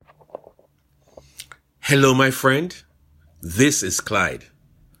Hello, my friend. This is Clyde.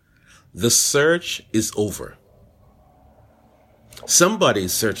 The search is over. Somebody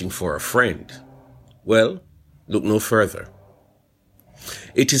is searching for a friend. Well, look no further.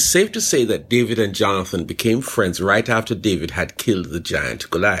 It is safe to say that David and Jonathan became friends right after David had killed the giant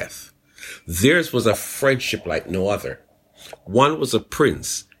Goliath. Theirs was a friendship like no other. One was a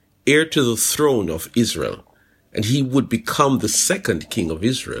prince, heir to the throne of Israel, and he would become the second king of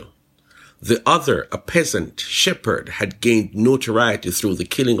Israel. The other, a peasant shepherd, had gained notoriety through the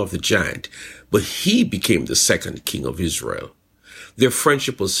killing of the giant, but he became the second king of Israel. Their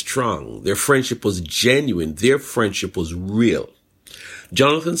friendship was strong. Their friendship was genuine. Their friendship was real.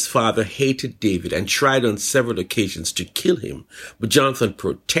 Jonathan's father hated David and tried on several occasions to kill him, but Jonathan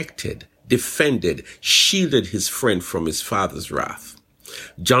protected, defended, shielded his friend from his father's wrath.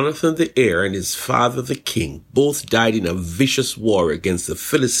 Jonathan the heir and his father the king both died in a vicious war against the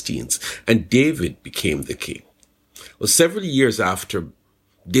Philistines, and David became the king. Well, several years after,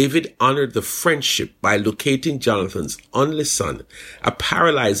 David honored the friendship by locating Jonathan's only son, a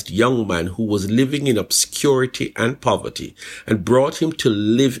paralyzed young man who was living in obscurity and poverty, and brought him to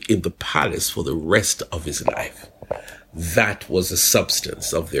live in the palace for the rest of his life. That was the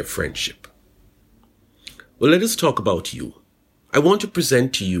substance of their friendship. Well, let us talk about you. I want to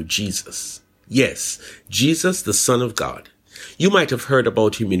present to you Jesus. Yes, Jesus, the Son of God. You might have heard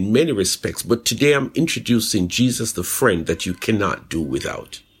about him in many respects, but today I'm introducing Jesus, the friend that you cannot do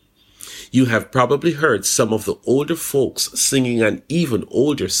without. You have probably heard some of the older folks singing an even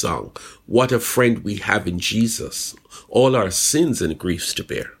older song, What a Friend We Have in Jesus, all our sins and griefs to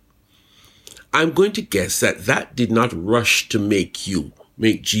bear. I'm going to guess that did not rush to make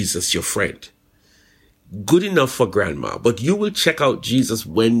Jesus your friend. Good enough for grandma, but you will check out Jesus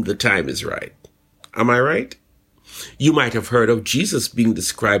when the time is right. Am I right? You might have heard of Jesus being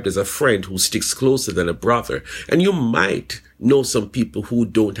described as a friend who sticks closer than a brother, and you might know some people who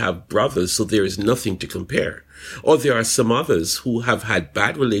don't have brothers, so there is nothing to compare. Or there are some others who have had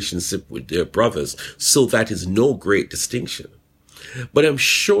bad relationship with their brothers, so that is no great distinction. But I'm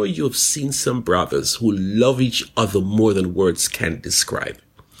sure you have seen some brothers who love each other more than words can describe.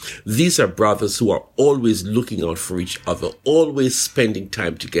 These are brothers who are always looking out for each other, always spending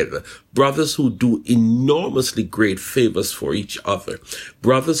time together, brothers who do enormously great favors for each other,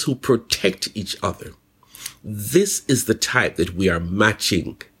 brothers who protect each other. This is the type that we are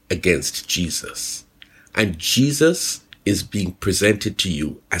matching against Jesus. And Jesus is being presented to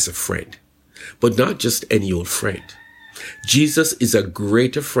you as a friend, but not just any old friend. Jesus is a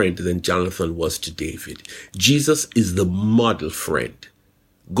greater friend than Jonathan was to David. Jesus is the model friend.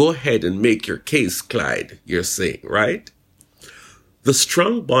 Go ahead and make your case, Clyde, you're saying, right? The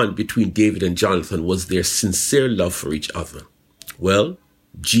strong bond between David and Jonathan was their sincere love for each other. Well,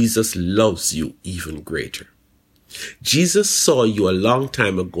 Jesus loves you even greater. Jesus saw you a long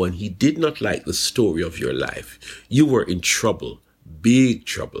time ago and he did not like the story of your life. You were in trouble, big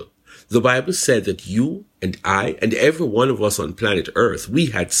trouble. The Bible said that you and I and every one of us on planet Earth, we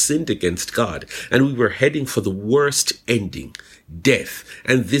had sinned against God and we were heading for the worst ending, death.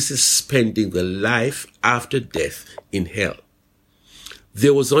 And this is spending the life after death in hell.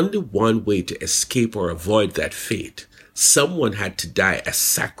 There was only one way to escape or avoid that fate. Someone had to die a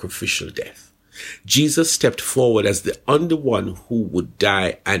sacrificial death. Jesus stepped forward as the only one who would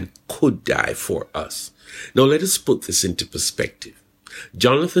die and could die for us. Now let us put this into perspective.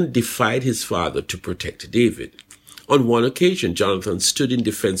 Jonathan defied his father to protect David. On one occasion, Jonathan stood in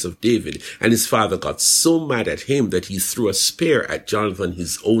defense of David, and his father got so mad at him that he threw a spear at Jonathan,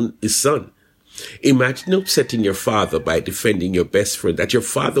 his son. Imagine upsetting your father by defending your best friend, that your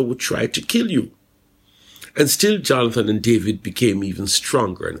father would try to kill you. And still Jonathan and David became even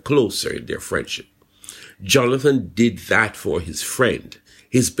stronger and closer in their friendship. Jonathan did that for his friend,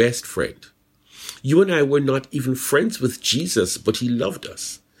 his best friend. You and I were not even friends with Jesus, but he loved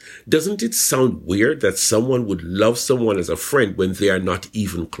us. Doesn't it sound weird that someone would love someone as a friend when they are not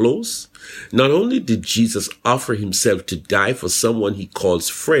even close? Not only did Jesus offer himself to die for someone he calls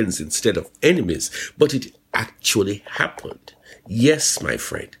friends instead of enemies, but it actually happened. Yes, my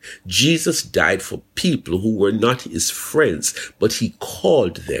friend, Jesus died for people who were not his friends, but he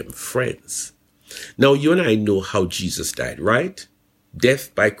called them friends. Now, you and I know how Jesus died, right?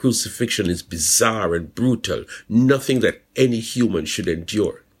 Death by crucifixion is bizarre and brutal, nothing that any human should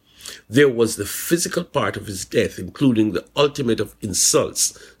endure. There was the physical part of his death, including the ultimate of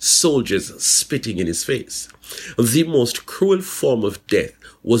insults, soldiers spitting in his face. The most cruel form of death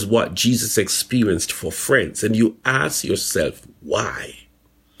was what Jesus experienced for friends, and you ask yourself, why?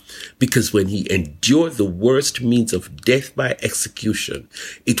 Because when he endured the worst means of death by execution,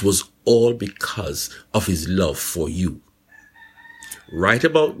 it was all because of his love for you. Right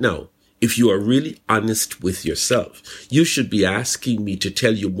about now, if you are really honest with yourself, you should be asking me to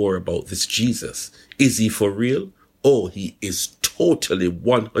tell you more about this Jesus. Is he for real? Oh, he is totally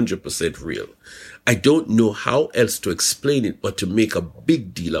 100% real. I don't know how else to explain it but to make a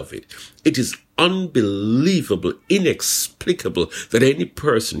big deal of it. It is unbelievable, inexplicable that any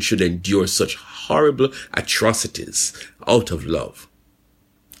person should endure such horrible atrocities out of love.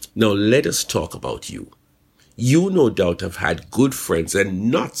 Now let us talk about you. You no doubt have had good friends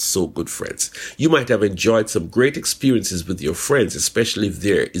and not so good friends. You might have enjoyed some great experiences with your friends, especially if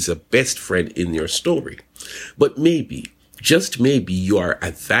there is a best friend in your story. But maybe, just maybe, you are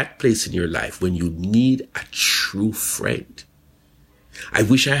at that place in your life when you need a true friend. I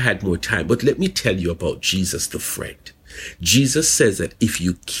wish I had more time, but let me tell you about Jesus the friend. Jesus says that if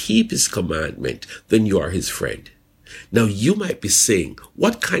you keep his commandment, then you are his friend. Now you might be saying,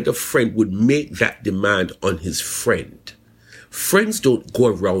 what kind of friend would make that demand on his friend? Friends don't go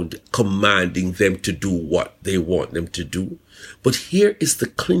around commanding them to do what they want them to do. But here is the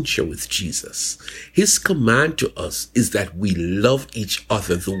clincher with Jesus. His command to us is that we love each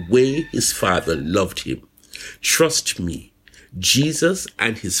other the way his Father loved him. Trust me. Jesus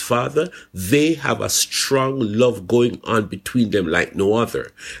and his Father, they have a strong love going on between them like no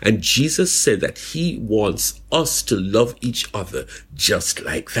other. And Jesus said that he wants us to love each other just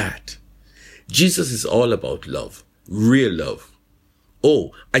like that. Jesus is all about love, real love.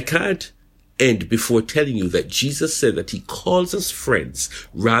 Oh, I can't end before telling you that Jesus said that he calls us friends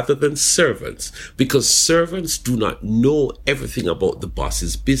rather than servants, because servants do not know everything about the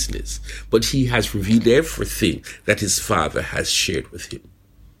boss's business, but he has revealed everything that his Father has shared with him.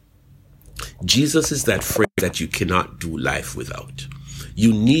 Jesus is that friend that you cannot do life without.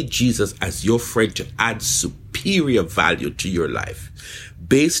 You need Jesus as your friend to add superior value to your life.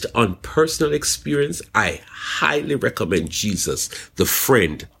 Based on personal experience, I highly recommend Jesus, the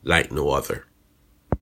friend like no other.